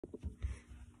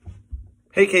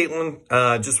Hey,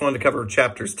 Caitlin. Just wanted to cover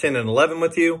chapters 10 and 11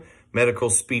 with you, medical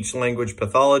speech language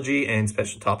pathology and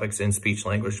special topics in speech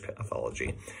language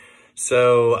pathology.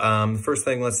 So the first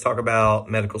thing, let's talk about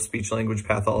medical speech language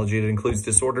pathology. It includes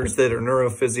disorders that are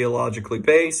neurophysiologically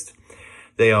based.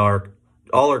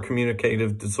 All are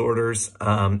communicative disorders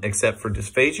except for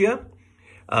dysphagia.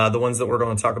 The ones that we're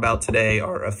going to talk about today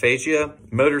are aphasia,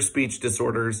 motor speech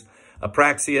disorders,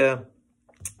 apraxia,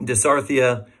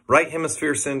 dysarthria, right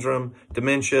hemisphere syndrome,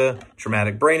 dementia,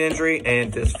 traumatic brain injury,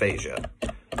 and dysphagia.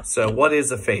 So what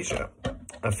is aphasia?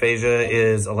 Aphasia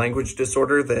is a language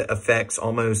disorder that affects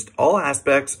almost all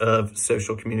aspects of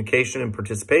social communication and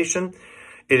participation.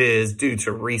 It is due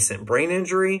to recent brain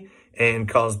injury and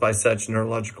caused by such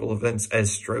neurological events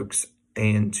as strokes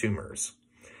and tumors.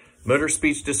 Motor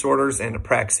speech disorders and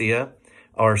apraxia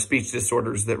are speech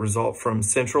disorders that result from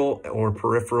central or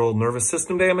peripheral nervous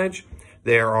system damage.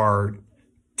 There are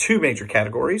two major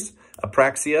categories,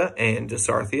 apraxia and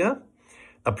dysarthria.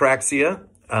 Apraxia,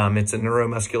 it's a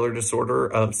neuromuscular disorder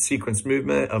of sequenced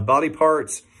movement of body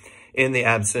parts in the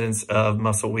absence of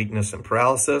muscle weakness and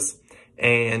paralysis.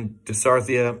 And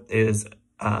dysarthria is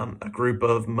a group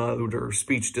of motor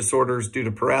speech disorders due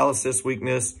to paralysis,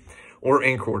 weakness, or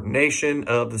incoordination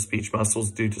of the speech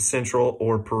muscles due to central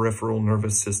or peripheral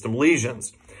nervous system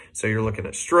lesions. So you're looking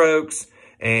at strokes,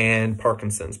 and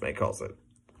Parkinson's may cause it.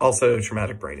 Also,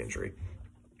 traumatic brain injury.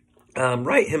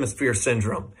 Right hemisphere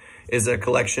syndrome is a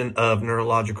collection of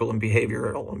neurological and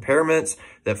behavioral impairments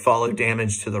that follow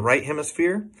damage to the right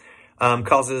hemisphere.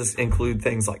 Causes include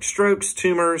things like strokes,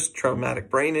 tumors, traumatic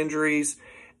brain injuries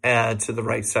to the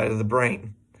right side of the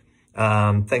brain.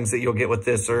 Things that you'll get with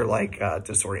this are like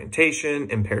disorientation,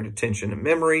 impaired attention and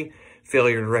memory,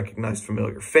 failure to recognize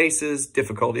familiar faces,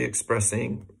 difficulty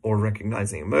expressing or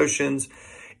recognizing emotions,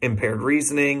 impaired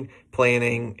reasoning,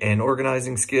 planning and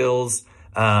organizing skills,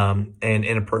 and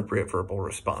inappropriate verbal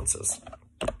responses.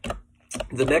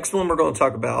 The next one we're going to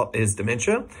talk about is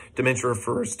dementia. Dementia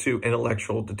refers to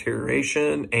intellectual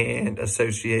deterioration and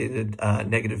associated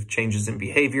negative changes in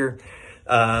behavior.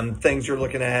 Things you're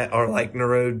looking at are like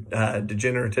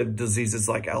neurodegenerative diseases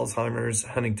like Alzheimer's,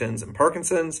 Huntington's, and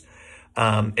Parkinson's.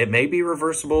 It may be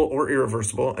reversible or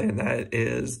irreversible, and that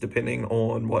is depending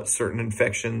on what certain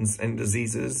infections and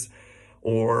diseases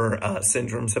or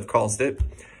syndromes have caused it.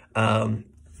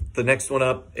 The next one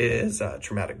up is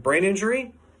traumatic brain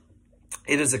injury.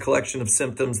 It is a collection of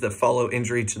symptoms that follow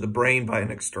injury to the brain by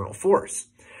an external force.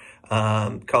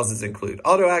 Causes include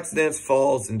auto accidents,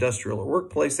 falls, industrial or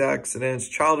workplace accidents,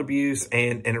 child abuse,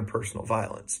 and interpersonal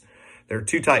violence. There are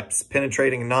two types,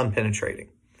 penetrating and non-penetrating.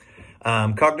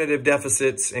 Cognitive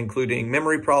deficits, including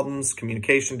memory problems,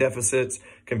 communication deficits,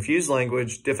 confused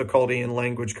language, difficulty in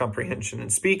language comprehension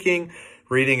and speaking,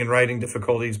 reading and writing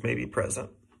difficulties may be present.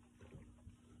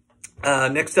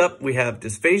 Next up, we have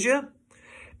dysphagia,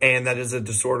 and that is a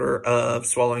disorder of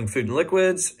swallowing food and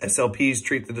liquids. SLPs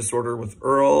treat the disorder with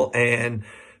oral and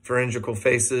pharyngeal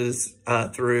phases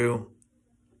through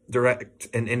direct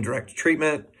and indirect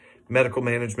treatment. Medical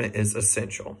management is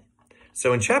essential.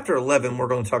 So in chapter 11, we're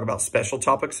going to talk about special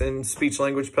topics in speech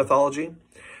language pathology.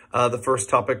 The first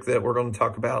topic that we're going to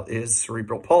talk about is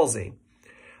cerebral palsy.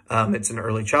 It's an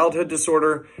early childhood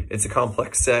disorder. It's a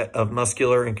complex set of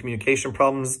muscular and communication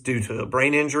problems due to a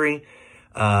brain injury.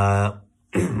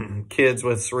 Kids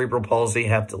with cerebral palsy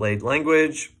have delayed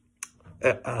language,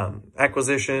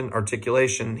 acquisition,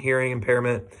 articulation, hearing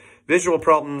impairment, visual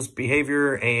problems,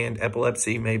 behavior, and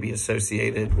epilepsy may be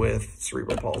associated with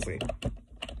cerebral palsy.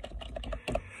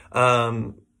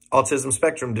 Autism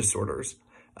spectrum disorders.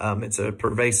 It's a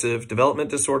pervasive development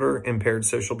disorder, impaired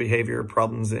social behavior,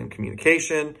 problems in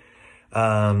communication.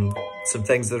 Some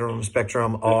things that are on the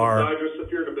spectrum are...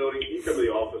 If you're in the building, can you come to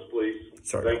the office, please?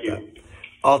 Sorry about that.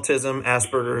 Autism,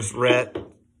 Asperger's, Rett,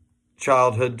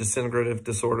 childhood disintegrative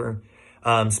disorder,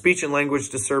 speech and language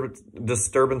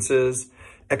disturbances,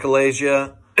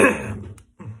 echolalia,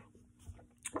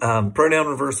 pronoun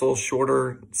reversal,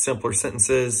 shorter, simpler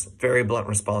sentences, very blunt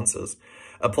responses.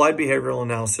 Applied behavioral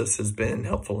analysis has been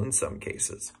helpful in some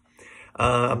cases.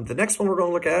 The next one we're going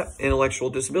to look at,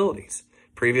 intellectual disabilities.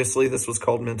 Previously, this was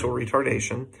called mental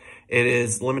retardation. It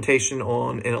is limitation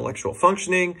on intellectual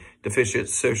functioning, deficient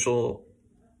social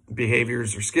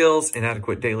behaviors or skills,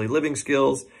 inadequate daily living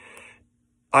skills.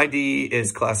 ID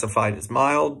is classified as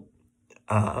mild,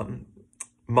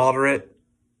 moderate,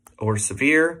 or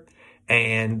severe,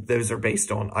 and those are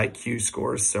based on IQ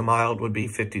scores. So mild would be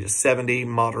 50 to 70,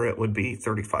 moderate would be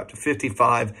 35 to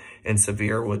 55, and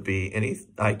severe would be any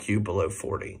IQ below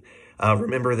 40.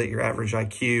 Remember that your average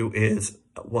IQ is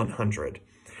 100.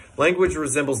 Language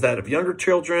resembles that of younger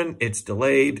children. It's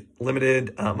delayed,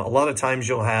 limited. A lot of times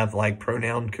you'll have like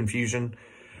pronoun confusion.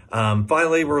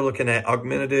 Finally, we're looking at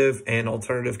augmentative and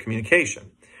alternative communication.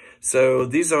 So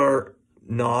these are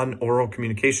non-oral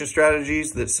communication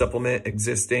strategies that supplement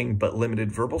existing but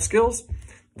limited verbal skills.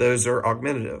 Those are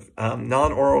augmentative.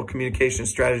 Non-oral communication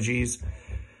strategies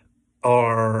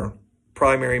are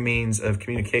primary means of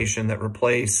communication that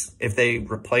if they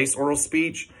replace oral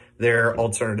speech, they're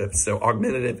alternative. So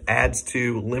augmentative adds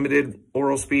to limited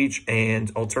oral speech and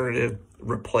alternative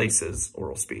replaces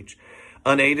oral speech.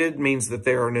 Unaided means that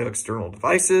there are no external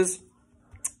devices.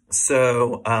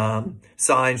 So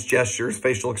signs, gestures,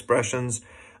 facial expressions,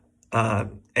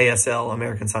 ASL,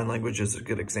 American Sign Language, is a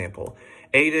good example.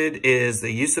 Aided is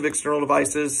the use of external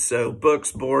devices, so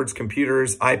books, boards,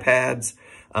 computers, iPads,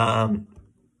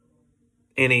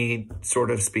 any sort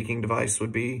of speaking device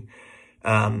would be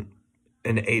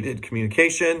an aided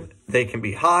communication. They can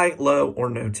be high, low, or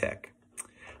no tech.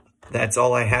 That's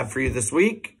all I have for you this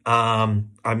week.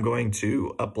 I'm going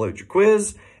to upload your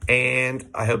quiz, and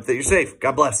I hope that you're safe.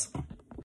 God bless.